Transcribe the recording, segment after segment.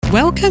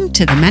Welcome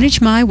to the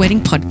Manage My Wedding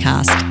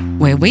podcast,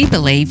 where we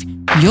believe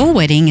your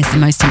wedding is the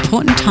most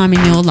important time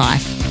in your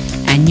life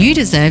and you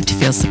deserve to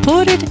feel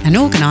supported and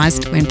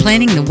organised when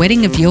planning the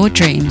wedding of your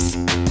dreams.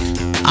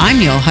 I'm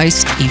your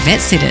host,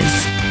 Yvette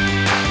Sitters.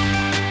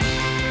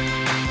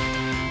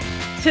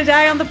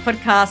 Today on the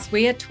podcast,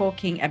 we are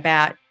talking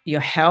about your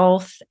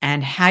health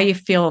and how you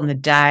feel on the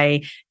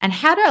day and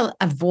how to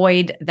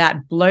avoid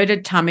that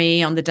bloated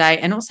tummy on the day,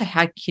 and also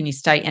how can you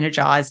stay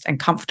energized and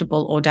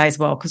comfortable all day as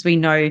well, because we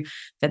know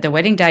that the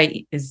wedding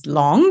day is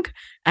long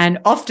and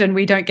often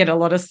we don't get a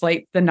lot of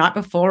sleep the night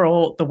before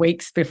or the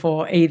weeks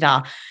before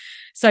either.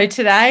 So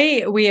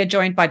today we are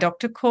joined by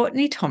Dr.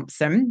 Courtney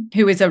Thompson,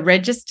 who is a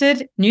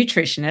registered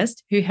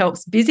nutritionist who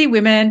helps busy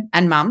women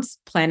and mums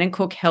plan and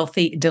cook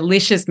healthy,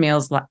 delicious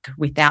meals like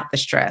without the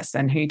stress.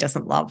 And who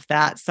doesn't love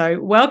that?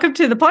 So welcome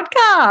to the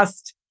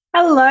podcast.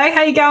 Hello,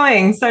 how you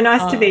going? So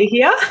nice to be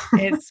here.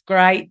 It's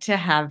great to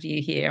have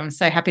you here. I'm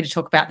so happy to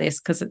talk about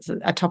this because it's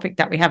a topic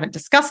that we haven't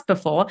discussed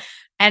before.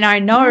 And I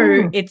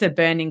know it's a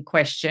burning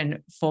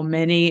question for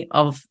many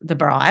of the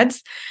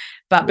brides.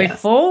 But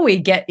before we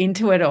get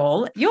into it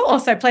all, you're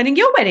also planning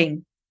your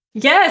wedding.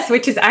 Yes,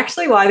 which is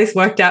actually why this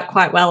worked out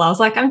quite well. I was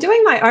like, I'm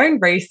doing my own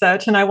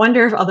research and I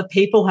wonder if other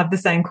people have the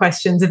same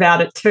questions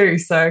about it too.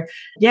 So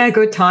yeah,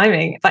 good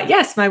timing. But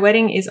yes, my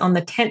wedding is on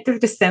the 10th of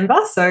December.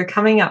 So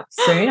coming up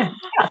soon,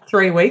 about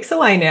 3 weeks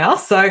away now.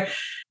 So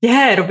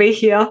yeah, it'll be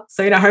here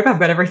soon. I hope I've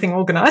got everything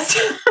organised.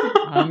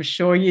 I'm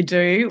sure you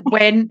do.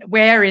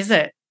 Where is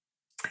it?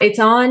 It's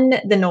on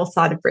the north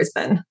side of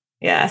Brisbane.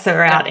 Yeah, so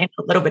we're out in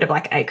a little bit of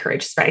like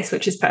acreage space,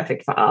 which is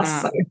perfect for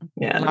us. So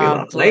yeah, it'll be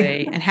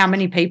lovely. And how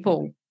many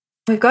people?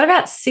 We've got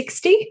about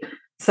 60,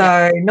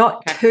 so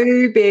not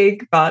too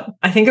big, but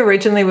I think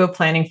originally we were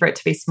planning for it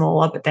to be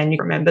smaller, but then you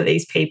remember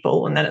these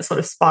people and then it sort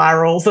of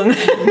spirals and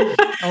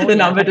the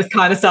number just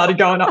kind of started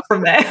going up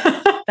from there.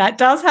 That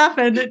does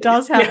happen. It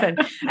does happen.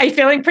 Yeah. Are you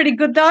feeling pretty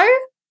good though?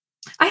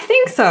 I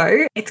think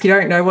so. It's you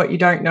don't know what you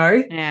don't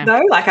know. Yeah.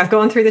 Though, like I've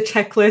gone through the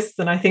checklist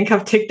and I think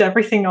I've ticked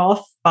everything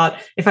off.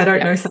 But if I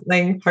don't know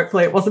something,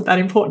 hopefully it wasn't that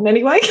important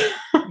anyway.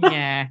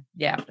 Yeah,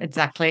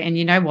 exactly. And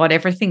you know what?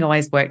 Everything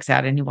always works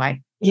out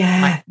anyway.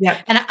 Yeah.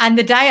 And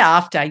the day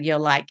after, you're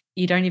like,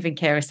 you don't even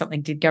care if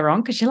something did go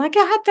wrong because you're like,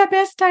 I had the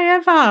best day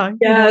ever.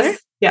 Yes. You know?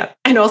 Yeah.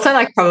 And also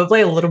like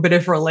probably a little bit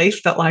of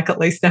relief that like at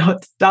least now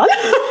it's done.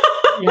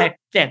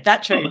 Yeah,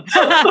 that's true.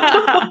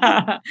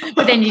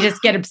 But then you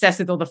just get obsessed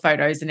with all the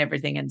photos and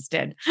everything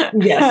instead.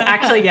 Yes,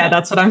 actually, yeah,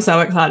 that's what I'm so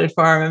excited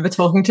for. I remember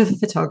talking to the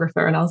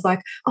photographer and I was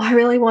like, oh, I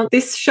really want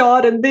this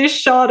shot and this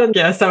shot. And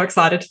yeah, so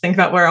excited to think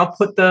about where I'll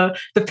put the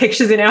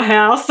pictures in our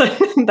house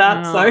and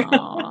that.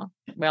 So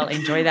well,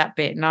 enjoy that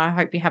bit. And I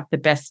hope you have the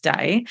best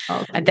day.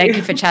 And thank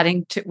you for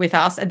chatting with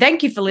us. And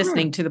thank you for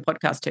listening to the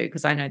podcast too,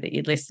 because I know that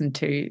you listen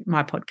to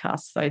my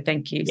podcast. So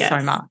thank you so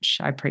much.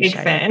 I appreciate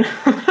Big fan.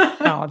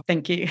 it. Oh,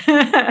 thank you.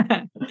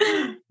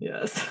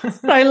 Yes.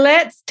 So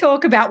let's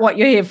talk about what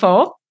you're here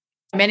for.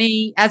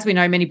 As we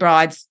know, many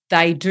brides,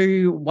 they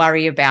do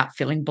worry about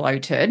feeling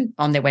bloated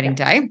on their wedding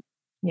day.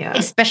 Yeah.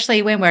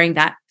 Especially when wearing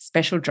that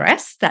special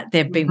dress that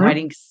they've been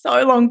waiting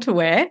so long to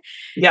wear.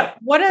 Yeah.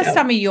 What are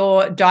some of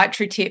your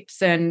dietary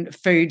tips and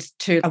foods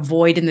to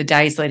avoid in the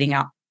days leading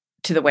up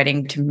to the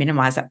wedding to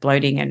minimize that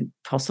bloating and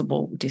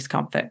possible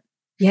discomfort?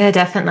 Yeah,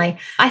 definitely.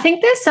 I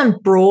think there's some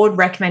broad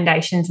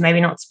recommendations, maybe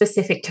not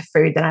specific to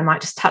food, that I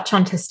might just touch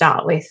on to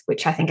start with,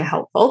 which I think are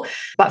helpful.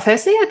 But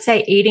firstly, I'd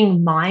say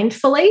eating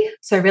mindfully.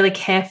 So really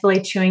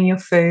carefully chewing your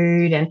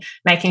food and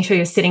making sure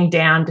you're sitting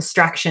down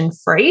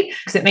distraction-free,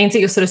 because it means that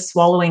you're sort of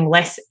swallowing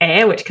less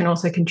air, which can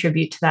also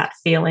contribute to that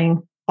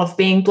feeling of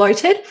being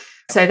bloated.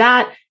 So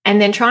that, and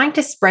then trying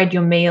to spread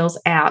your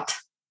meals out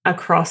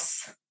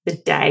across the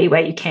day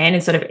where you can,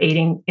 instead of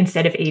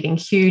eating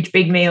huge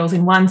big meals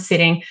in one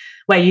sitting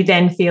where you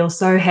then feel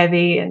so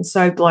heavy and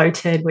so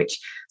bloated, which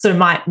sort of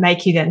might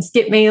make you then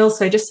skip meals.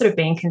 So just sort of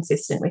being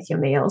consistent with your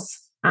meals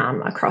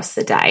across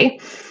the day.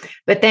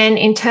 But then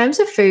in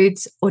terms of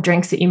foods or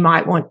drinks that you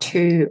might want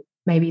to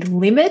maybe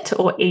limit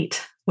or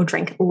eat or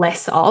drink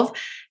less of,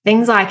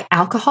 things like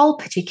alcohol,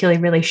 particularly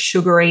really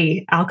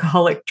sugary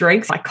alcoholic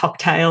drinks like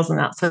cocktails and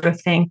that sort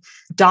of thing.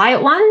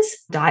 Diet ones,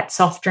 diet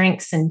soft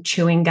drinks and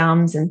chewing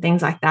gums and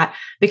things like that,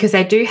 because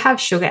they do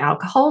have sugar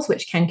alcohols,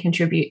 which can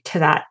contribute to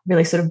that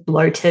really sort of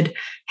bloated,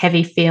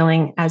 heavy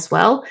feeling as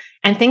well.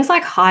 And things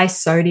like high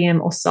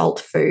sodium or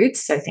salt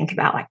foods. So think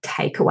about like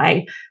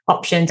takeaway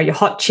options, or your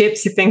hot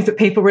chips, your things that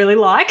people really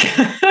like.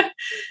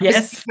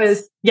 Yes.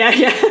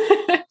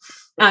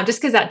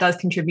 Just because that does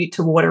contribute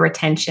to water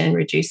retention,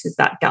 reduces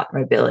that gut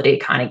mobility,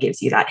 kind of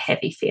gives you that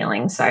heavy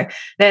feeling. So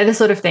they're the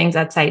sort of things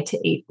I'd say to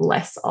eat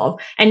less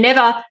of, and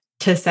never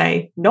to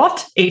say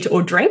not eat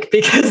or drink,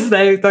 because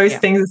those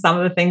things are some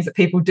of the things that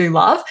people do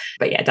love.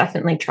 But yeah,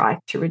 definitely try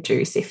to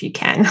reduce if you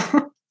can.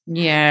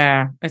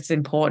 Yeah, it's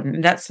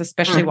important. That's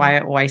especially why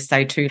I always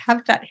say to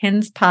have that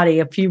hens party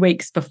a few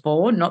weeks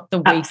before, not the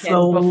weekend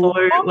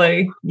before.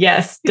 Absolutely.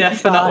 Yes,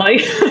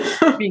 definitely.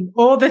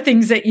 All the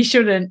things that you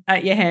shouldn't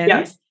at your hens.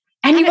 Yes.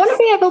 And you want to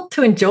be able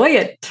to enjoy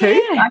it too.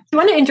 Yeah. Like, you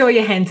want to enjoy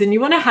your hands and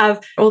you want to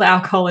have all the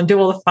alcohol and do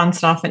all the fun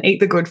stuff and eat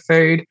the good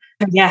food.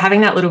 And yeah,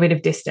 having that little bit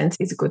of distance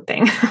is a good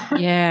thing.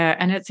 Yeah.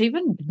 And it's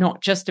even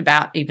not just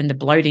about even the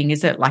bloating,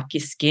 is it? Like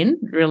your skin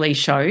really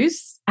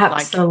shows.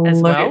 Absolutely.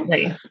 As well.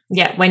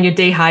 Yeah. When you're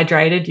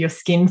dehydrated, your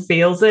skin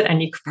feels it.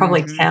 And you could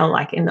probably tell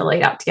like in the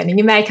lead up to getting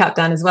your makeup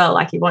done as well.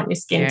 Like you want your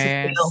skin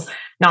to feel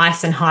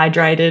nice and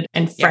hydrated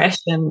and fresh.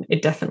 And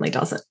it definitely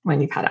doesn't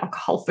when you've had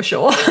alcohol for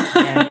sure.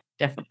 Yeah,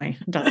 definitely.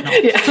 Does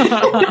not.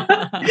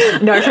 Yeah.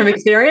 No, from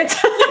experience.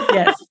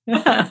 Yes.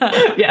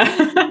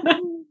 Yeah.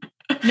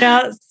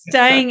 Now,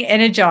 staying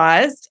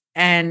energized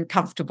and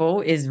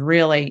comfortable is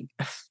really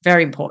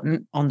very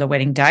important on the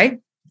wedding day.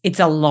 It's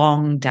a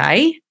long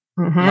day.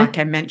 Like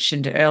I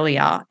mentioned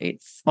earlier,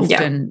 it's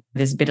often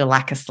there's a bit of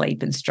lack of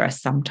sleep and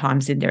stress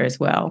sometimes in there as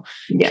well.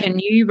 Yeah. Can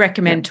you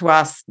recommend to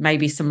us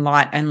maybe some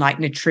light and like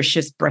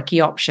nutritious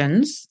brekkie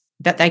options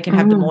that they can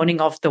have the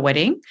morning of the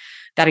wedding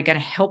that are going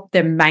to help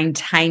them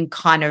maintain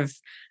kind of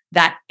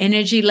that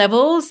energy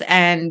levels?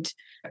 And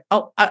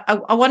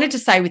I wanted to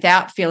say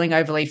without feeling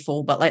overly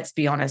full, but let's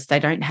be honest, they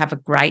don't have a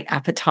great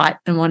appetite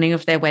the morning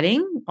of their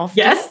wedding often.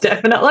 Yes,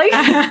 definitely.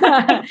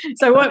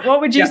 So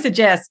what would you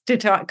suggest to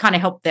kind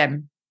of help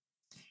them?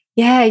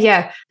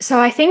 Yeah.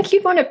 So I think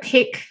you'd want to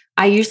pick,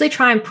 I usually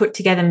try and put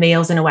together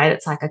meals in a way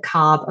that's like a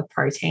carb, a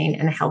protein,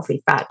 and a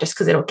healthy fat, just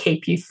because it'll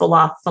keep you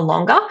fuller for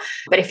longer.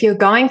 But if you're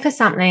going for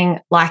something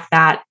like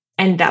that,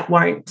 and that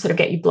won't sort of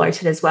get you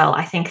bloated as well,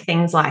 I think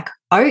things like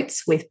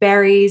oats with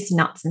berries,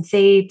 nuts and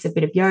seeds, a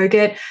bit of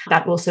yogurt,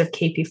 that will sort of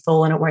keep you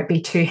full and it won't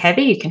be too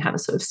heavy. You can have a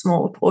sort of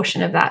smaller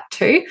portion of that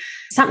too.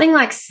 Something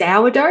like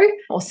sourdough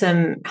or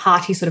some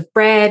hearty sort of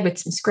bread with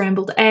some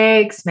scrambled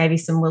eggs, maybe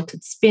some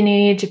wilted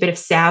spinach, a bit of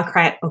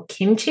sauerkraut or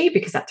kimchi,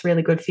 because that's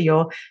really good for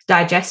your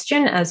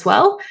digestion as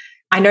well.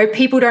 I know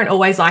people don't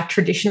always like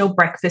traditional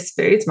breakfast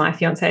foods. My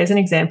fiance is an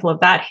example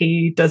of that.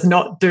 He does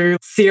not do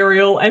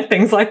cereal and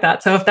things like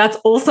that. So if that's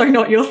also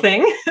not your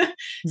thing,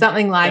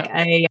 something like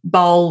a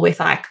bowl with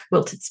like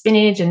wilted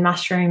spinach and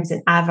mushrooms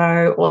and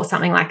avo, or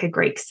something like a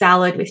Greek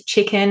salad with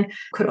chicken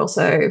could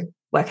also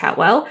work out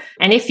well.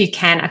 And if you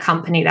can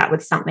accompany that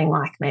with something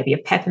like maybe a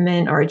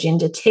peppermint or a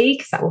ginger tea,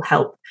 because that will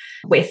help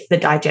with the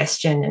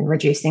digestion and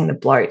reducing the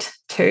bloat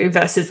too,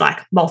 versus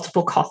like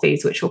multiple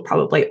coffees, which will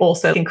probably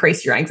also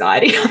increase your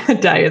anxiety on the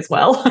day as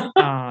well.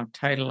 Oh,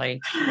 totally.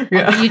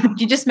 Yeah.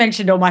 You just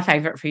mentioned all my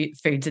favorite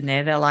foods in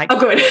there. They're like, oh,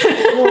 good.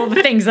 all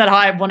the things that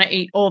I want to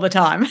eat all the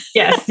time.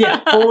 Yes.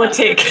 Yeah. All a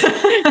tick.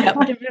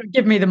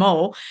 Give me them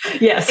all.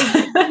 Yes.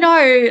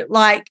 No,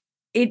 like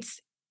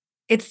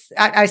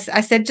I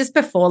said just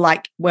before,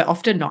 like we're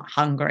often not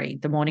hungry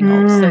the morning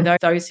of. So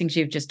those things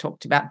you've just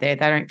talked about there,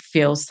 they don't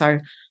feel so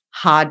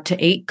hard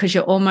to eat because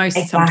you're almost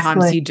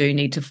sometimes you do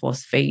need to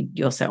force feed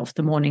yourself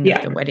the morning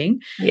of the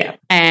wedding. Yeah.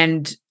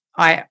 And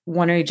I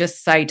want to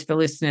just say to the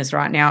listeners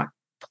right now,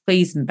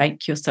 please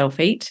make yourself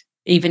eat,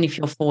 even if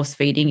you're force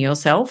feeding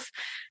yourself,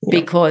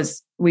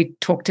 because we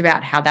talked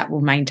about how that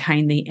will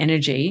maintain the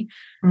energy.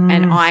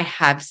 And I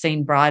have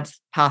seen brides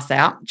pass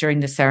out during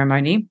the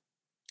ceremony.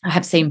 I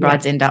have seen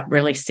brides end up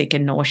really sick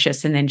and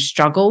nauseous and then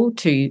struggle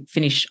to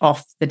finish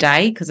off the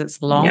day because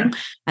it's long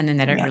and then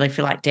they don't really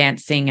feel like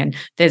dancing, and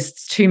there's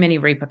too many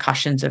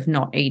repercussions of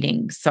not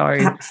eating. So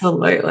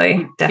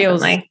absolutely,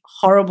 definitely. Feels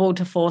horrible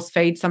to force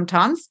feed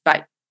sometimes,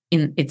 but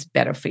it's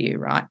better for you,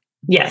 right?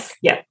 Yes,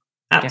 yeah,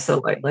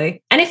 absolutely.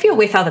 Definitely. And if you're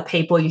with other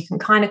people, you can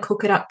kind of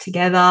cook it up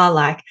together,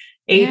 like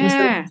eat and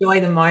sort of enjoy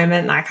the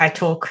moment. Like I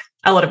talk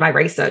a lot of my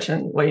research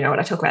and what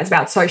I talk about is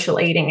about social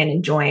eating and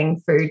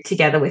enjoying food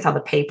together with other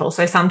people.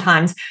 So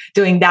sometimes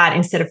doing that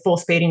instead of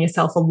force feeding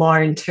yourself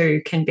alone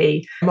too can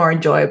be more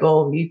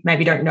enjoyable. You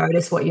maybe don't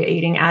notice what you're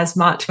eating as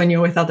much when you're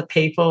with other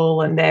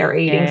people and they're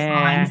eating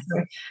fine.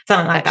 So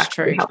something like that's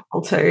true.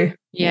 Helpful too.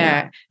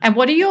 Yeah. And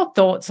what are your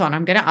thoughts on,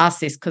 I'm going to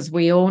ask this because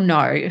we all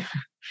know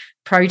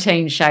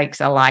protein shakes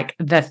are like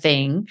the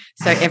thing.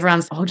 So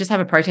everyone's, I'll just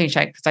have a protein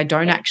shake because I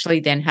don't actually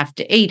then have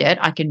to eat it.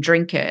 I can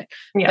drink it.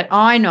 Yeah. But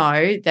I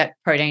know that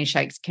protein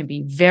shakes can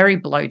be very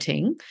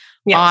bloating.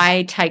 Yeah.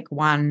 I take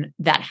one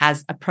that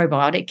has a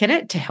probiotic in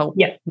it to help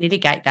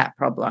mitigate that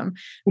problem.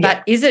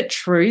 But is it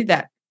true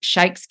that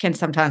shakes can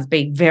sometimes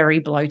be very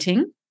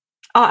bloating?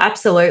 Oh,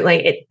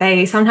 absolutely.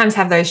 They sometimes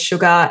have those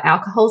sugar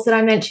alcohols that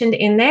I mentioned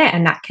in there,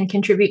 and that can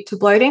contribute to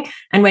bloating.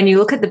 And when you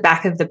look at the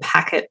back of the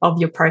packet of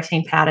your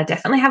protein powder,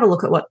 definitely have a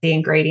look at what the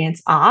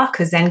ingredients are,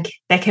 because then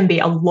there can be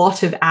a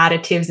lot of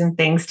additives and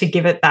things to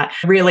give it that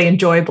really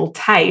enjoyable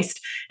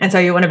taste. And so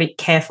you want to be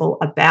careful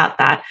about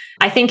that.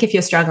 I think if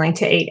you're struggling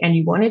to eat and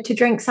you wanted to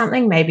drink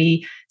something,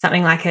 maybe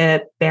something like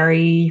a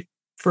berry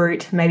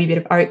fruit, maybe a bit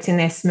of oats in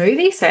their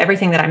smoothie. So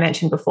everything that I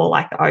mentioned before,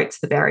 like the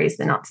oats, the berries,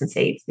 the nuts and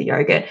seeds, the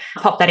yogurt,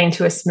 pop that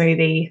into a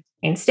smoothie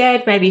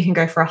instead. Maybe you can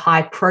go for a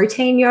high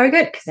protein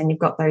yogurt because then you've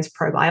got those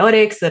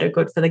probiotics that are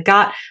good for the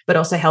gut, but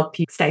also help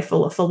you stay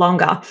fuller for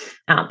longer.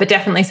 But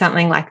definitely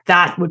something like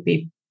that would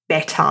be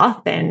better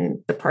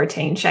than the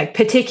protein shake,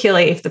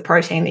 particularly if the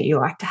protein that you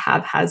like to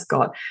have has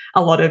got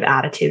a lot of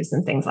additives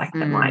and things like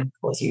that might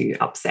cause you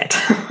upset.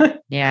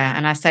 Yeah.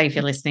 And I say, if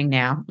you're listening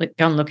now,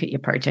 go and look at your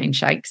protein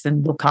shakes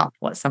and look up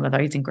what some of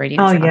those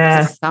ingredients are.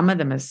 Yeah. Some of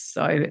them are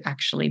so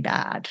actually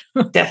bad.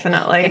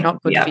 Definitely. They're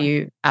not good for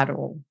you at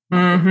all.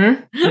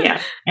 Mm-hmm.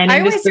 Yeah. And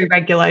industry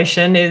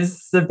regulation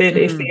is a bit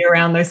iffy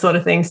around those sort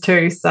of things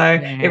too. So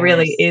it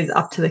really is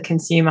up to the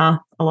consumer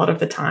a lot of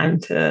the time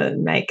to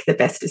make the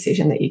best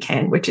decision that you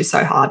can, which is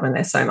so hard when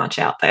there's so much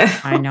out there.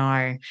 I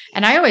know.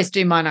 And I always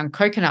do mine on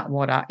coconut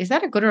water. Is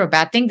that a good or a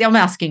bad thing? I'm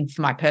asking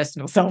for my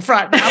personal self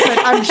right now, but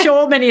I'm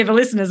sure many of the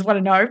listeners want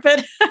to know.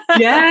 But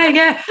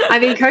yeah. I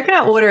mean,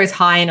 coconut water is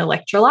high in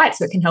electrolytes,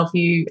 so it can help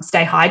you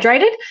stay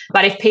hydrated.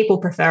 But if people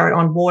prefer it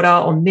on water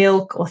or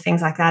milk or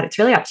things like that, it's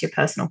really up to your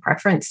personal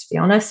preference, to be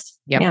honest.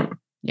 Yep.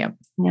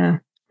 Yeah.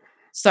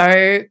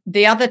 So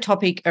the other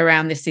topic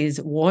around this is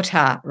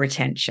water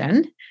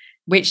retention,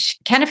 which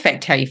can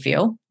affect how you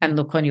feel and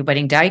look on your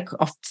wedding day.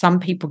 Some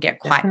people get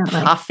quite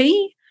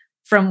puffy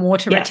from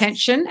water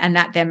retention, and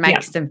that then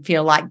makes them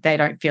feel like they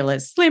don't feel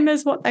as slim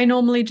as what they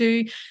normally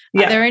do.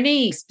 Are there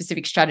any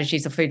specific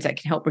strategies or foods that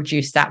can help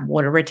reduce that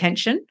water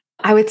retention?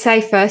 I would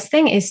say first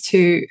thing is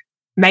to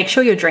make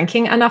sure you're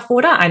drinking enough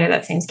water. I know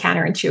that seems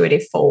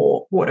counterintuitive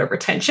for water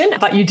retention,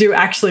 but you do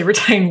actually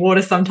retain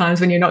water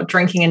sometimes when you're not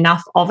drinking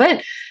enough of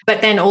it.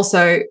 But then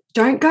also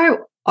don't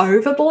go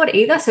overboard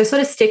either. So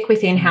sort of stick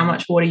within how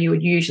much water you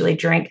would usually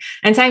drink.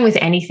 And same with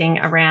anything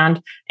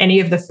around any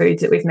of the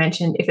foods that we've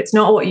mentioned. If it's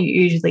not what you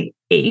usually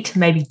eat,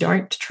 maybe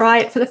don't try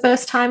it for the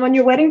first time on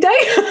your wedding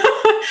day.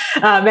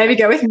 Maybe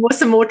go with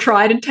some more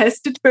tried and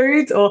tested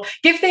foods, or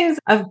give things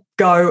a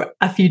go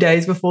a few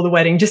days before the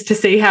wedding just to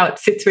see how it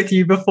sits with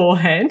you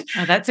beforehand.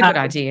 Oh, that's a good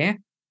idea.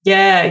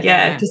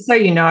 Yeah. Just so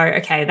you know,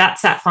 okay, that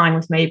sat fine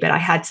with me, but I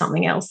had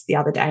something else the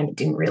other day and it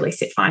didn't really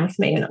sit fine with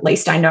me. And at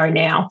least I know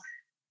now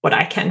what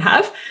I can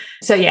have.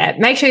 So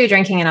make sure you're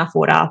drinking enough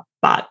water.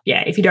 But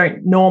if you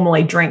don't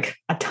normally drink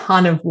a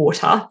ton of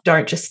water,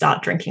 don't just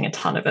start drinking a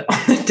ton of it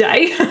on the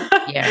day.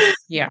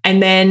 Yeah.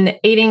 And then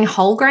eating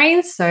whole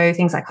grains, so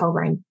things like whole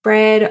grain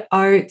bread,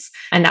 oats,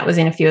 and that was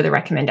in a few of the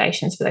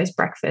recommendations for those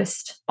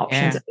breakfast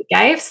options that we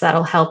gave. So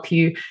that'll help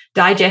you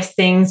digest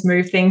things,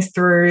 move things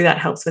through. That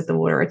helps with the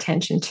water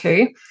retention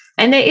too.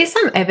 And there is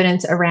some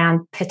evidence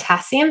around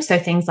potassium, so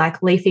things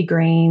like leafy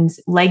greens,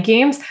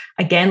 legumes.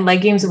 Again,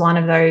 legumes are one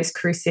of those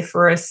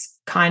cruciferous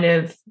kind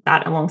of,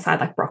 that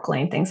alongside like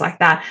broccoli and things like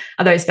that,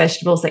 are those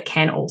vegetables that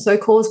can also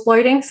cause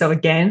bloating. So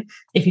again,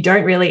 if you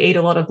don't really eat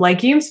a lot of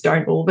legumes,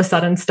 don't all of a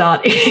sudden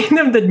start eating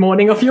them the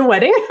morning of your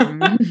wedding.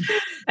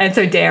 And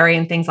so dairy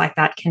and things like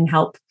that can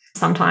help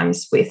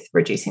sometimes with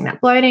reducing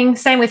that bloating.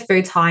 Same with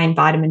foods high in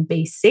vitamin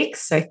B6,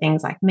 so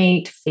things like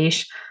meat,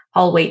 fish,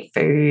 whole wheat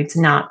foods,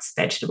 nuts,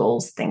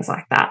 vegetables, things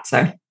like that.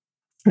 So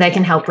they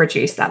can help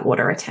reduce that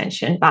water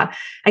retention. But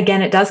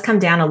again, it does come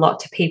down a lot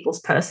to people's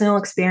personal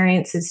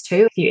experiences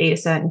too. If you eat a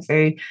certain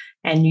food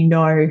and you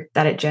know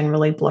that it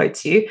generally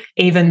bloats you,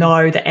 even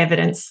though the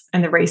evidence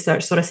and the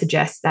research sort of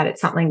suggests that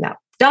it's something that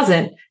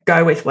doesn't,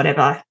 go with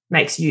whatever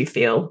makes you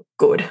feel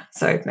good.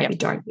 So maybe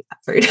don't eat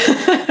that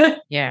food.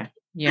 Yeah,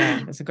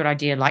 that's a good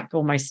idea. Like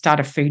almost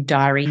start a food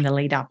diary in the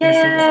lead up.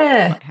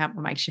 Yeah. And see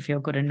what makes you feel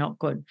good and not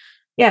good.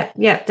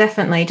 Yeah,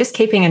 definitely. Just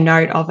keeping a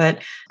note of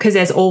it, because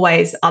there's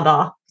always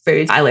other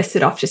foods. I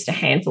listed off just a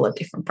handful of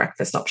different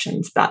breakfast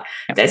options, but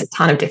there's a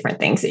ton of different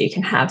things that you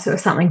can have. So if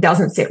something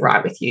doesn't sit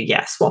right with you,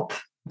 swap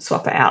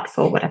it out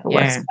for whatever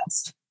works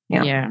best.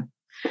 Yeah.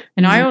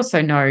 And I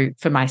also know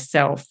for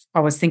myself, I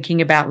was thinking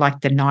about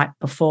like the night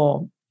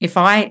before. If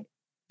I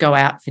go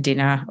out for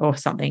dinner or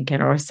something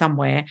or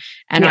somewhere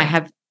and I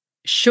have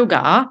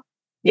sugar,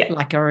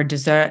 like or a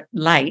dessert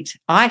late,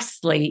 I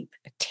sleep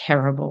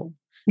terrible.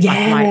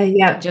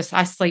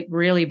 I sleep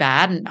really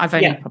bad, and I've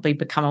only probably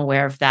become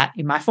aware of that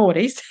in my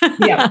 40s.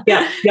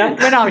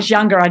 When I was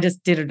younger, I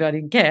just did it. I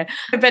didn't care.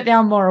 But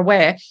now I'm more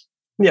aware.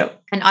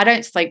 And I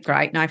don't sleep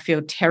great and I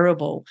feel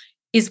terrible.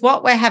 Is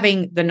what we're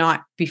having the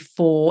night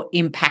before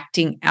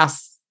impacting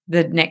us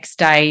the next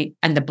day,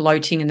 and the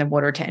bloating and the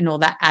water and all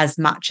that, as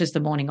much as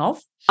the morning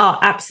of? Oh,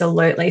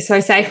 absolutely.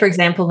 So say, for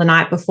example, the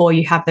night before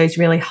you have those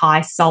really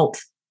high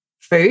salt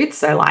foods,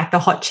 so like the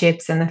hot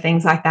chips and the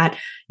things like that,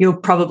 you'll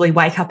probably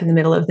wake up in the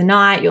middle of the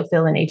night, you'll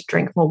feel the need to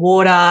drink more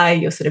water,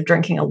 you're sort of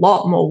drinking a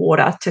lot more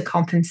water to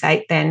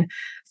compensate then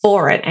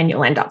for it, and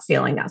you'll end up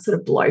feeling that sort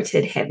of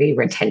bloated, heavy,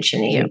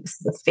 retention-y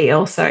sort of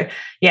feel. So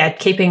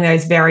keeping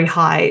those very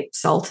high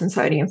salt and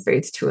sodium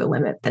foods to a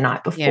limit the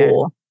night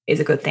before is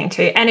a good thing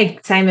too. And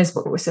same as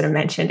what we sort of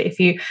mentioned,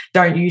 if you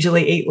don't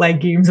usually eat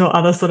legumes or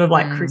other sort of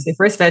like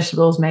cruciferous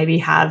vegetables, maybe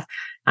have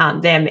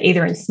them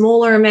either in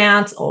smaller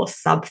amounts or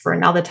sub for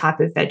another type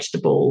of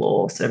vegetable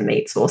or sort of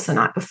meat source the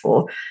night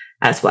before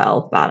as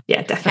well. But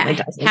definitely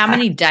does impact. How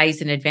many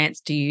days in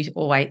advance do you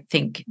always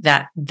think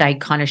that they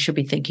kind of should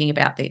be thinking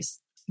about this?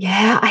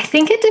 Yeah, I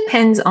think it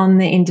depends on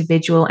the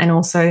individual and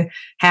also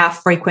how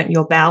frequent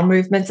your bowel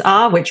movements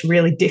are, which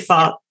really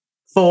differ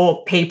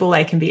for people,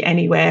 they can be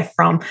anywhere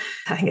from,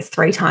 I think it's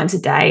 3 times a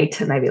day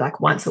to maybe like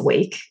once a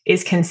week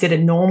is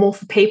considered normal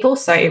for people.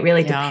 So it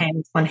really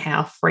depends on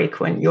how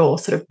frequent your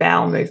sort of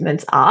bowel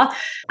movements are.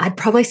 I'd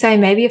probably say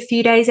maybe a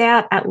few days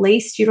out, at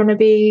least you'd want to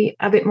be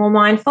a bit more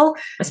mindful,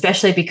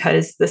 especially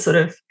because the sort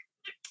of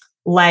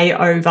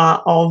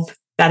layover of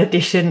that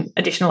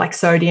additional like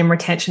sodium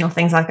retention or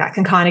things like that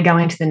can kind of go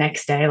into the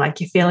next day.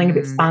 Like you're feeling a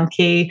bit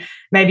funky.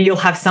 Maybe you'll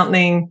have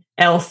something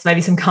else,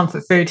 maybe some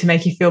comfort food to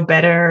make you feel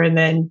better. And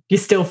then you're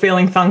still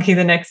feeling funky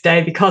the next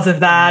day because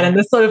of that. And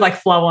the sort of like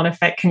flow on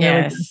effect can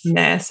really go from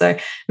there. So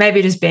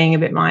maybe just being a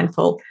bit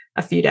mindful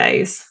a few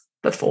days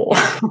before.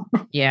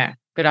 Yeah.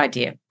 Good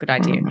idea. Good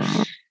idea.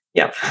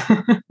 Yep.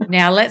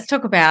 Now let's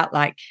talk about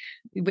like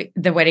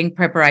the wedding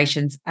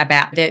preparations.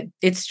 About that,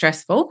 it's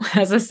stressful,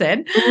 as I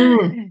said.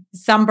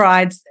 Some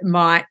brides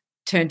might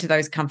turn to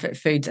those comfort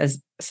foods as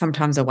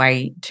sometimes a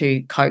way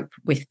to cope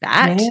with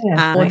that,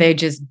 or they're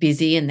just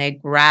busy and they're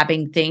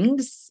grabbing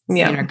things,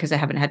 because they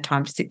haven't had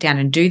time to sit down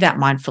and do that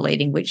mindful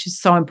eating, which is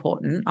so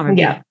important.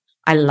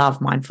 I love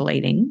mindful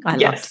eating. I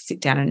love to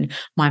sit down and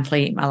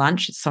mindfully eat my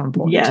lunch. It's so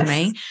important to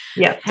me.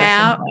 Yeah.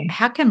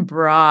 How can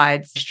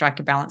brides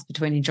strike a balance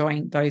between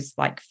enjoying those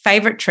like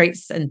favorite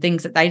treats and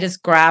things that they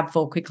just grab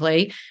for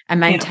quickly and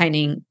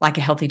maintaining like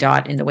a healthy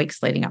diet in the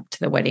weeks leading up to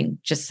the wedding,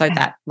 just so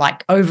that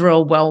like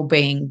overall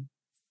well-being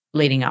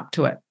leading up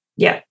to it?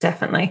 Yeah,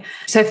 definitely.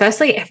 So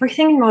firstly,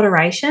 everything in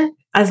moderation,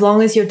 as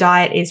long as your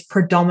diet is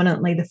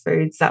predominantly the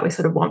foods that we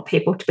sort of want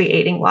people to be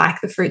eating,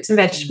 like the fruits and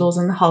vegetables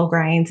and the whole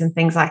grains and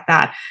things like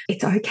that.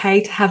 It's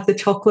okay to have the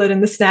chocolate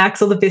and the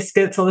snacks or the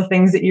biscuits or the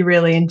things that you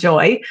really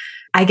enjoy.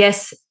 I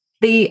guess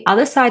the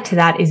other side to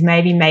that is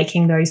maybe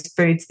making those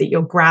foods that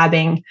you're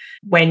grabbing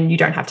when you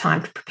don't have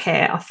time to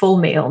prepare a full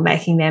meal,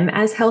 making them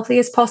as healthy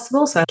as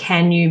possible. So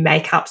can you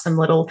make up some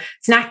little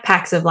snack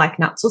packs of like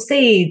nuts or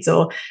seeds,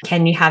 or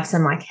can you have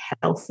some like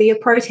healthier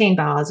protein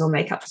bars, or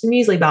make up some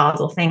muesli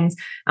bars or things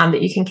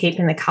that you can keep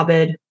in the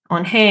cupboard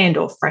on hand,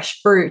 or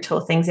fresh fruit,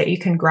 or things that you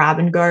can grab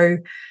and go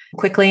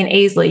quickly and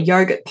easily,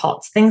 yogurt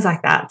pots, things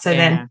like that. So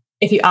then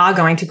if you are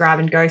going to grab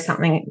and go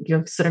something,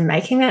 you're sort of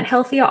making that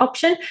healthier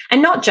option,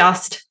 and not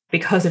just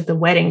because of the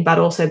wedding, but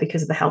also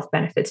because of the health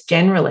benefits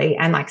generally,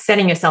 and like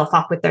setting yourself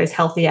up with those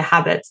healthier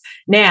habits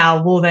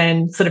now will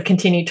then sort of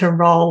continue to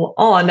roll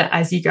on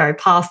as you go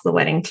past the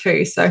wedding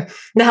too. So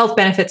the health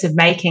benefits of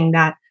making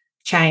that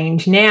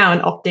change now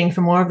and opting for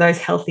more of those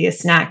healthier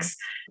snacks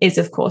is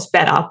of course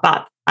better,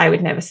 but I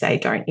would never say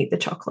don't eat the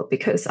chocolate,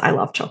 because I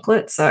love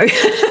chocolate. So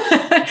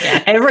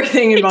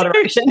everything in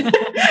moderation.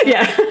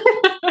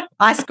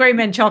 Ice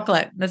cream and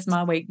chocolate, that's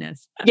my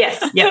weakness.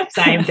 Yes,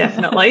 same,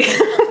 definitely.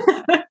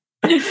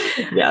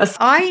 Yes.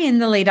 In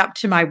the lead up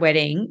to my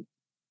wedding,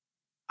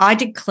 I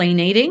did clean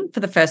eating for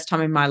the first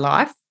time in my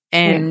life,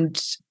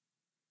 and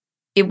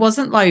it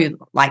wasn't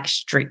like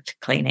strict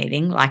clean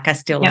eating. Like I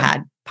still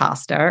had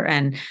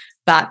pasta,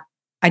 but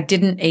I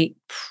didn't eat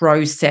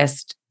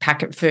processed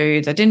packet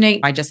foods. I didn't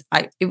eat,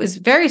 it was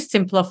very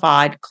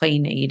simplified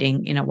clean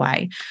eating in a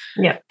way.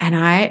 Yeah. And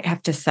I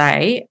have to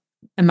say,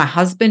 and my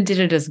husband did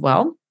it as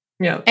well.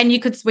 Yeah. And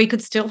we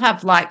could still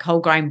have like whole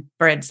grain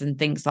breads and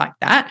things like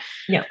that.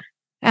 Yeah.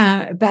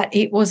 But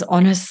it was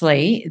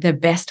honestly the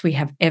best we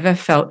have ever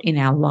felt in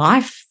our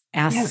life.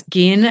 Our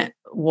skin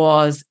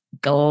was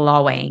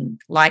glowing.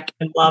 Like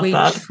we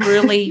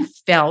truly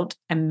felt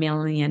 $1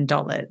 million.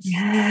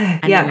 Yeah.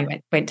 And then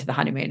we went to the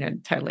honeymoon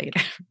and totally.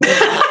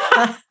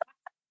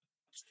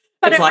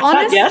 But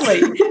honestly,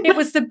 it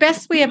was the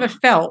best we ever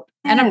felt.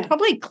 And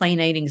probably clean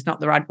eating is not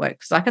the right word,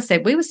 because like I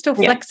said, we were still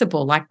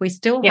flexible. Like we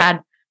still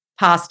had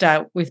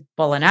pasta with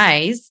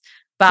bolognese,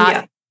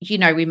 but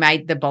we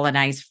made the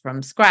bolognese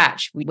from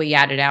scratch. We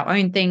added our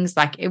own things.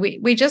 Like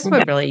we just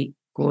were really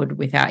good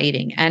with our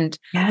eating. And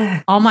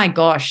oh my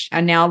gosh,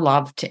 I now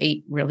love to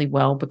eat really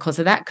well because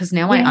of that, because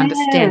now I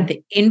understand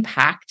the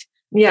impact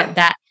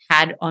that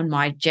had on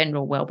my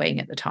general well-being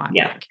at the time.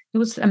 Yeah. Like, it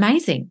was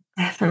amazing.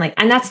 Definitely.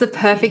 And that's the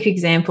perfect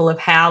example of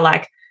how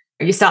like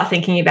you start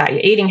thinking about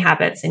your eating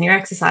habits and your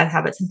exercise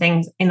habits and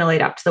things in the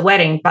lead up to the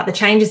wedding, but the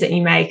changes that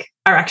you make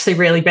are actually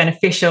really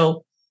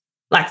beneficial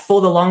like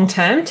for the long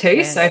term too.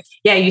 Yes. So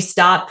you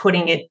start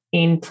putting it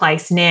in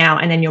place now,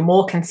 and then you're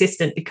more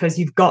consistent because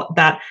you've got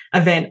that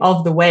event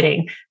of the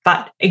wedding.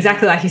 But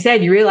exactly like you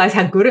said, you realize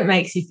how good it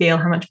makes you feel,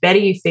 how much better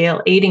you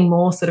feel eating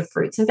more sort of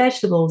fruits and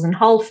vegetables and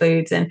whole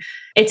foods. And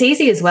it's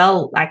easy as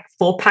well, like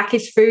for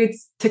packaged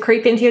foods to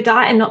creep into your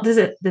diet, and not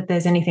that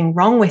there's anything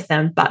wrong with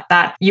them, but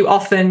that you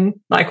often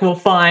like will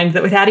find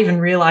that without even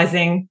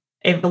realizing,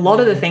 if a lot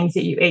of the things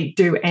that you eat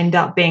do end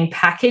up being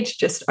packaged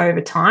just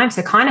over time.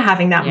 So kind of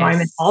having that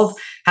moment of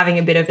having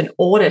a bit of an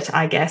audit,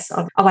 I guess,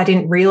 of, I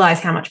didn't realize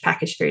how much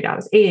packaged food I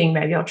was eating.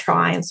 Maybe I'll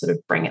try and sort of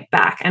bring it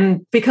back.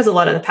 And because a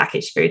lot of the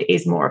packaged food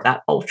is more of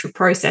that ultra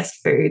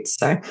processed food,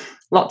 so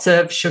lots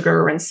of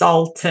sugar and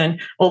salt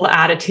and all the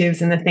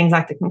additives and the things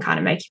like that can kind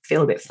of make you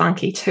feel a bit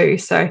funky too.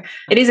 So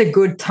it is a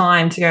good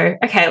time to go,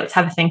 okay, let's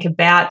have a think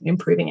about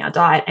improving our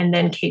diet and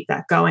then keep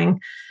that going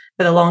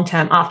for the long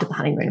term after the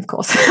honeymoon, of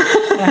course.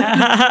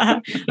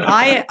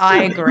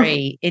 I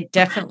agree. It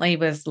definitely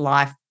was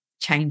life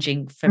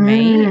changing for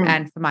me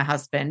and for my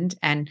husband.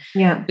 And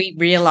we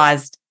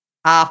realized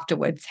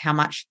afterwards how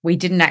much we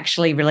didn't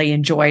actually really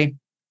enjoy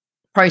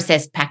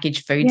processed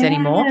packaged foods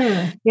anymore.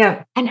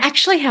 Yeah. And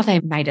actually how they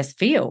made us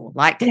feel.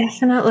 Like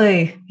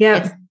definitely. Yeah.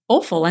 It's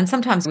awful. And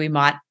sometimes we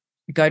might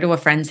go to a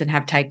friend's and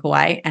have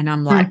takeaway and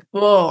I'm like,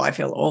 oh, I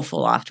feel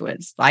awful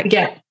afterwards. Like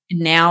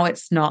now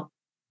it's not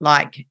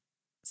like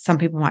some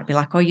people might be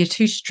like, oh, you're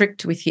too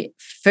strict with your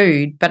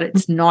food, but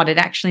it's not. It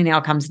actually now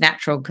comes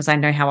natural because I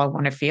know how I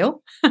want to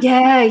feel.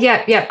 Yeah.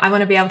 I want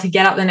to be able to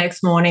get up the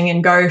next morning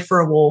and go for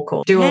a walk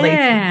or do all these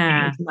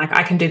things. Like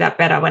I can do that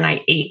better when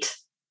I eat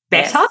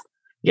better. Yes.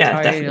 Yeah,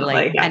 totally.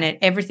 definitely. Yeah. And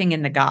everything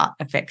in the gut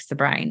affects the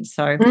brain.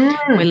 So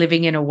we're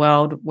living in a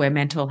world where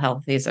mental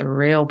health is a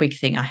real big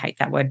thing. I hate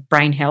that word.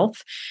 Brain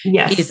health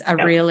is a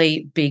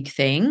really big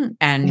thing.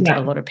 And a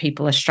lot of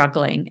people are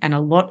struggling. And a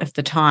lot of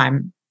the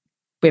time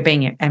we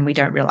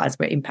don't realize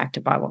we're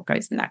impacted by what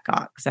goes in that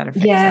gut because that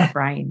affects our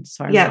brain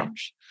so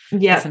much.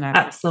 Yeah,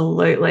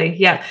 absolutely.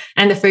 Yeah.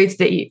 And the foods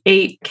that you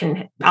eat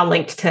are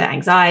linked to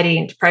anxiety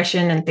and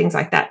depression and things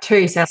like that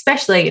too. So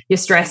especially if you're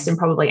stressed and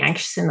probably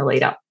anxious in the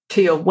lead up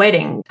to your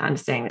wedding,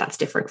 understanding that's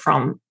different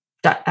from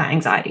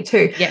anxiety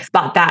too. Yes.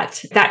 But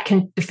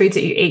the foods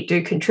that you eat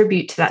do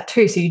contribute to that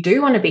too. So you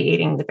do want to be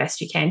eating the best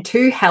you can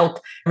to help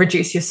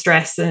reduce your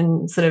stress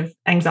and sort of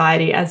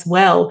anxiety as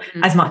well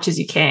as much as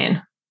you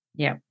can.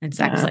 Yeah,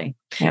 exactly.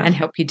 Yeah. And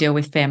help you deal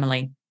with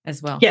family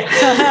as well.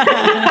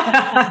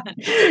 Yeah.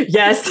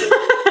 Yes.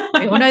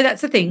 We all know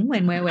that's a thing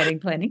when we're wedding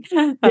planning.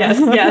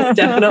 Yes,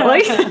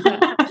 definitely.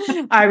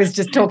 I was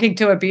just talking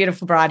to a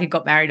beautiful bride who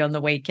got married on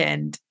the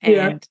weekend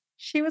and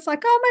she was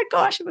like, oh my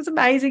gosh, it was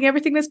amazing.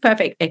 Everything was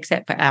perfect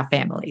except for our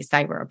families.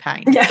 They were a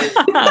pain. Yeah.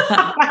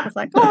 I was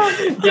like,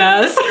 oh,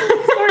 yes.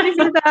 Sorry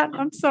for that.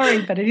 I'm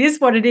sorry, but it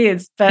is what it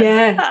is. But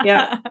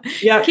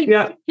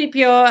keep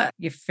your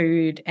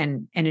food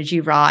and energy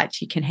right.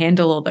 You can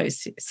handle all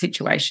those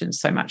situations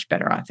so much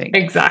better, I think.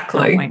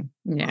 Exactly.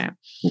 Yeah,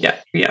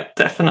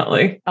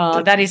 definitely.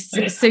 Oh, that is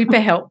super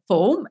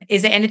helpful.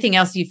 Is there anything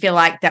else you feel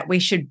like that we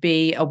should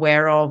be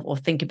aware of or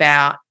think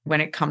about when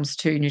it comes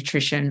to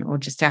nutrition or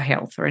just our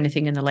health or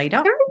anything in the lead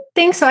up? I don't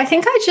think so. I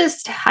think I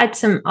just had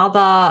some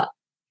other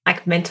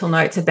like mental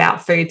notes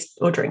about foods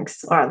or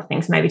drinks or other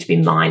things maybe to be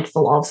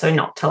mindful of, so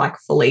not to like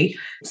fully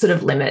sort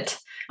of limit.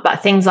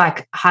 But things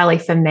like highly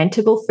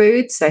fermentable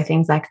foods, so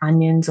things like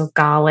onions or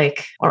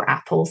garlic or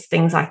apples,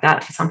 things like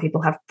that. Some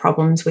people have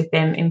problems with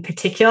them in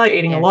particular,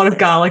 eating a lot of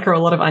garlic or a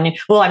lot of onion.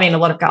 Well, I mean, a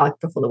lot of garlic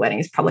before the wedding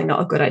is probably not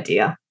a good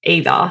idea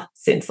either,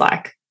 since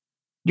like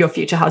your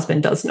future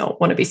husband does not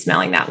want to be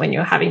smelling that when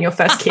you're having your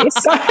first kiss.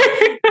 So.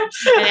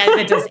 And as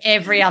it does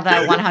every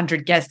other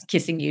 100 guests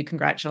kissing you,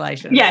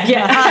 congratulations.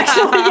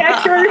 Actually,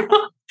 true.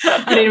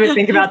 I didn't even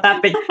think about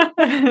that.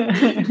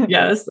 But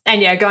yes.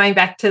 And going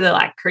back to the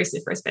like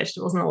cruciferous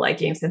vegetables and the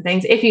legumes and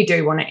things, if you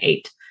do want to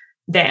eat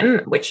them,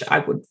 which I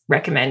would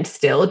recommend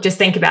still, just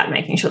think about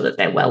making sure that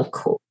they're well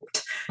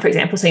cooked. For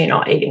example, so you're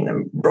not eating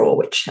them raw,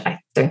 which I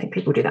don't think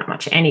people do that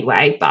much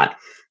anyway. But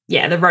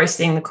the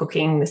roasting, the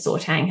cooking, the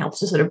sauteing helps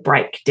to sort of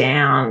break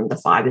down the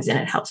fibers in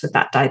it, helps with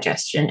that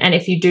digestion. And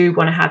if you do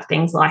want to have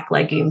things like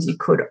legumes, you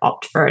could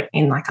opt for it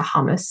in like a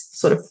hummus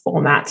sort of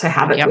format. So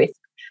have it with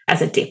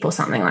as a dip or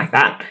something like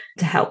that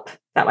to help.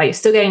 That way you're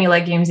still getting your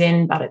legumes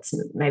in, but it's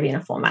maybe in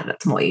a format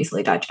that's more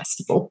easily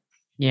digestible.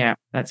 Yeah,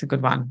 that's a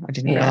good one. I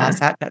didn't realize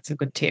that. That's a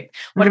good tip.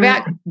 What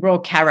about raw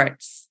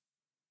carrots?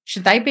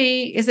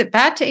 Is it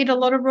bad to eat a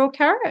lot of raw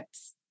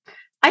carrots?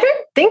 I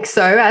don't think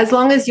so, as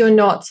long as you're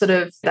not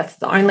that's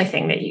the only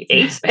thing that you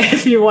eat.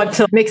 If you want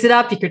to mix it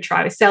up, you could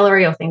try with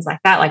celery or things like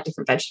that. Like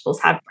different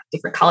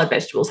coloured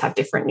vegetables have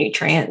different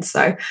nutrients.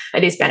 So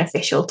it is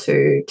beneficial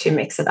to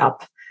mix it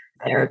up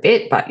there a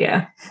bit, but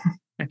yeah.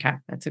 Okay,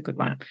 that's a good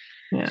one.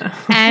 Yeah.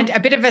 And a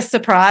bit of a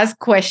surprise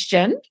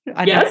question.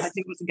 I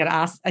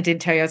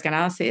did tell you I was going to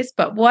ask this,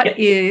 but what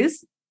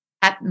is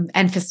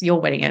and for your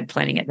wedding and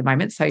planning at the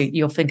moment, so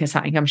you'll think of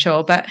something, I'm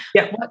sure. But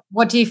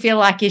what do you feel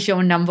like is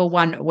your number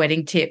one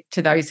wedding tip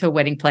to those who are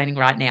wedding planning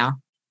right now?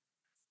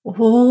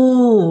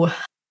 Oh,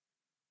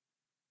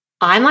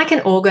 I'm like an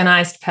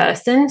organized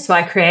person. So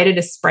I created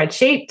a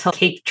spreadsheet to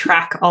keep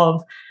track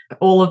of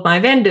all of my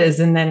vendors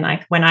and then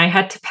like when I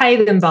had to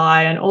pay them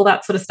by and all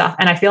that sort of stuff.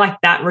 And I feel like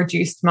that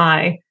reduced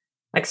my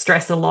like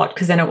stress a lot,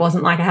 because then it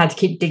wasn't like I had to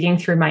keep digging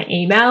through my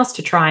emails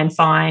to try and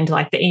find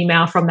like the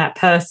email from that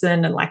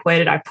person and like where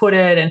did I put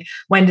it and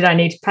when did I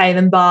need to pay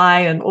them by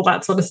and all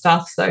that sort of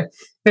stuff. So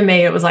for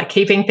me, it was like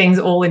keeping things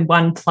all in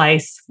one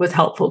place was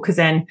helpful, because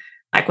then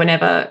like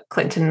whenever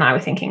Clinton and I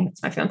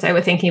that's my fiance,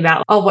 we're thinking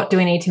about, what do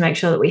we need to make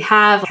sure that we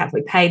have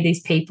we paid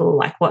these people?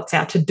 Like what's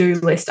our to-do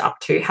list up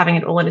to? Having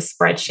it all in a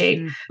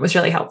spreadsheet was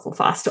really helpful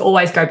for us to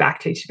always go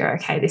back to go,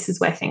 okay, this is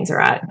where things are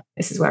at.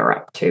 This is where we're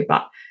up to.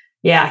 But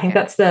I think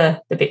that's the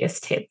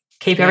biggest tip.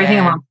 Keep everything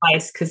in one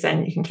place, because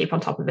then you can keep on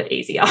top of it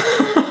easier.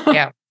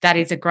 Yeah, that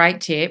is a great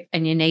tip,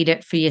 and you need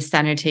it for your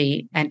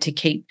sanity and to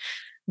keep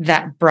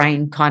that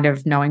brain kind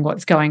of knowing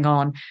what's going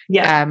on.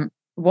 Yeah.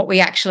 What we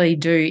actually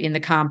do in the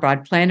Calm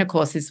Bride Planner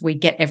course is we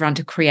get everyone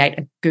to create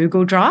a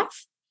Google Drive.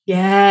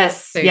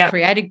 Yes. So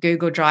create a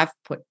Google Drive,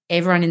 put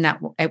everyone in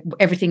that,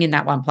 everything in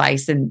that one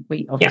place. And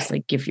we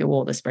obviously give you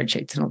all the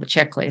spreadsheets and all the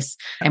checklists,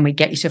 and we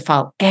get you to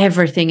file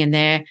everything in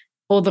there,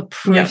 all the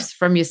proofs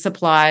from your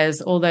suppliers,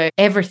 all the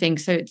everything.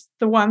 So it's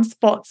the one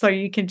spot. So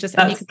you can just,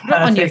 and you can put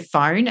it on your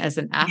phone as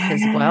an app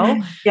as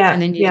well. Yeah.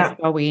 And then you just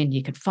go in,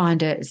 you can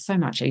find it. It's so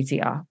much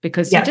easier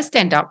because you just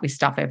end up with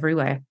stuff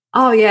everywhere.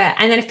 Oh, yeah.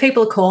 And then if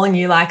people are calling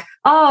you like,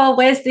 oh,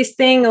 where's this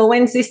thing, or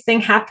when's this thing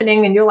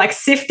happening? And you're like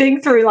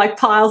sifting through like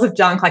piles of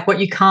junk, like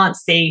what you can't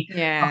see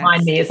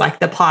behind me is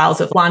like the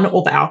piles of one,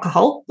 all the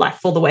alcohol, like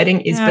for the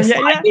wedding is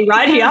beside me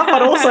right here,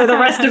 but also the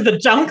rest of the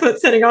junk that's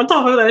sitting on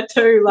top of there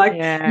too. Like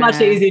much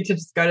easier to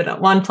just go to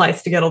that one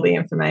place to get all the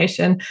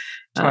information.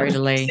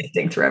 Totally.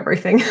 Sifting through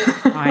everything.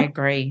 I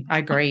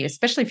agree.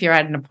 Especially if you're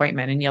at an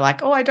appointment and you're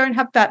like, oh, I don't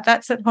have that.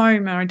 That's at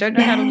home. Or I don't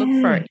know how to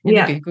look for it. In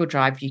the Google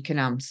Drive, you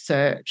can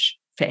search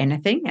for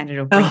anything and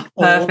it'll bring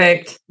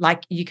perfect.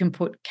 Like you can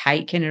put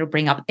cake and it'll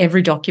bring up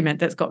every document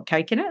that's got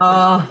cake in it.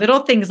 Little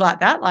things like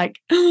that. Like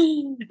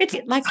it's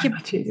like so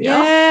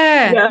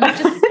it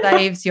just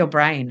saves your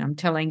brain. I'm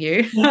telling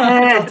you.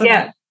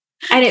 Yeah.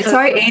 And it's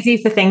so easy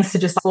for things to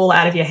just fall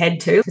out of your head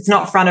too. If it's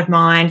not front of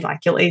mind, like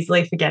you'll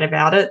easily forget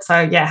about it.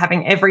 So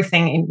having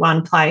everything in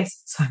one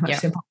place, so much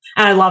simpler.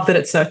 And I love that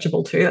it's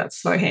searchable too.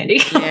 That's so handy.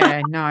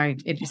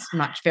 It is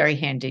very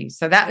handy.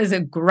 So that is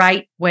a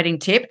great wedding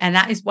tip. And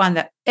that is one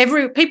that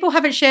people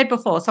haven't shared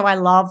before. So I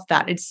love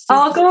that. It's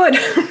good.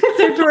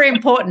 super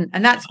important.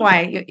 And that's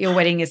why your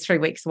wedding is 3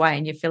 weeks away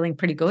and you're feeling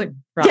pretty good,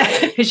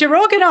 right? Because you're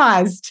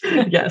organized.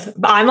 Yes.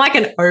 But I'm like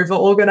an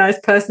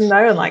over-organized person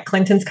though. And like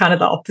Clinton's kind of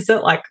the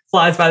opposite, like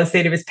flies by the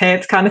seat of his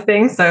pants kind of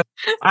thing. So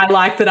I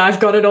like that I've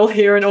got it all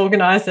here and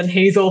organized and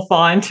he's all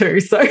fine too.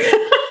 So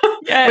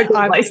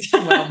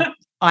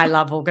I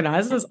love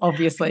organisers,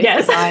 obviously.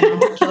 Yes. I'm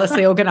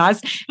ridiculously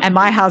organised. And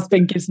my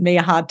husband gives me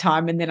a hard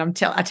time. And then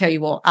I tell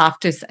you what,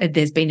 after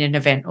there's been an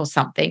event or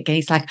something, and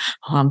he's like,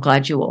 oh, I'm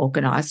glad you were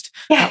organised.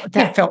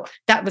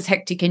 That was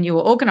hectic and you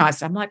were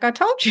organised. I'm like, I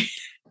told you.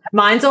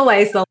 Mine's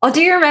always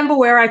do you remember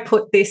where I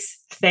put this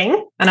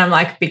thing? And I'm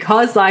like,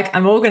 because like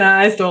I'm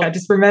organised, or I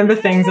just remember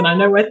things and I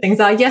know where things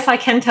are. Yes, I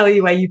can tell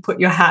you where you put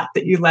your hat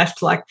that you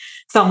left like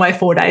somewhere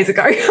 4 days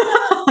ago.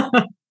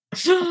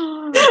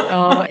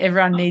 Oh,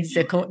 everyone needs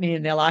their Courtney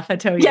in their life, I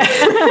tell you.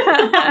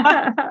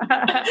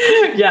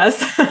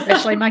 Yes.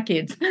 Especially my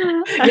kids.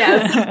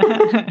 Yes.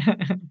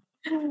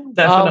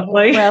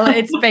 Definitely. Well,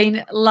 it's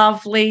been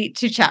lovely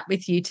to chat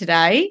with you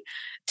today.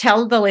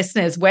 Tell the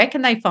listeners, where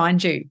can they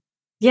find you?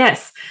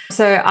 Yes.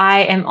 So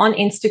I am on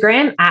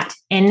Instagram at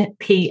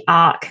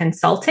NPR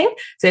Consulting.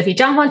 So if you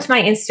jump onto my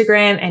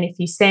Instagram and if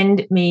you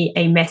send me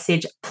a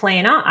message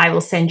planner, I will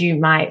send you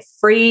my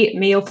free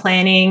meal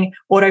planning,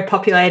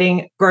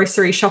 auto-populating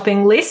grocery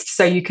shopping list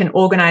so you can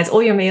organize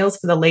all your meals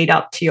for the lead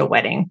up to your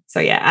wedding. So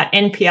at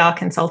NPR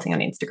Consulting on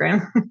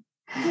Instagram.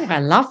 Oh, I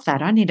love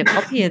that. I need a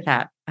copy of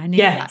that. I need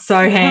that.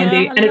 So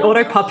handy. And it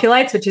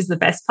auto-populates, which is the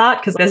best part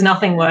because there's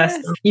nothing worse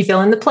than you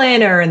fill in the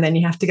planner and then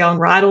you have to go and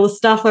write all the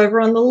stuff over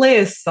on the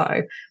list.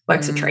 So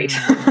works a treat.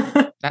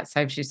 That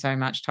saves you so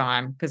much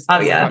time because,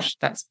 gosh,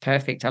 that's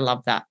perfect. I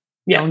love that.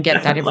 Yeah, go and get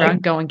definitely. that, everyone.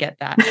 Go and get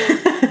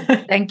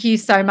that. Thank you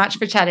so much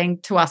for chatting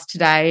to us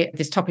today.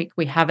 This topic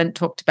we haven't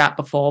talked about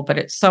before, but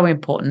it's so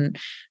important.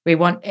 We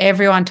want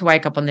everyone to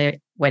wake up on their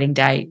wedding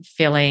day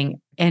feeling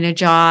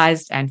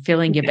energized and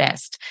feeling your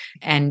best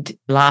and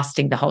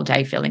lasting the whole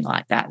day feeling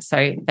like that.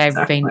 So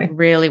they've been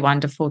really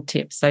wonderful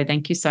tips. So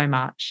thank you so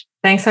much.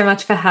 Thanks so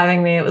much for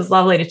having me. It was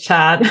lovely to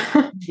chat.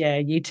 Yeah,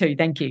 you too.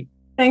 Thank you.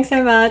 Thanks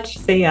so much.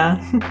 See ya.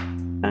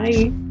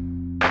 Bye.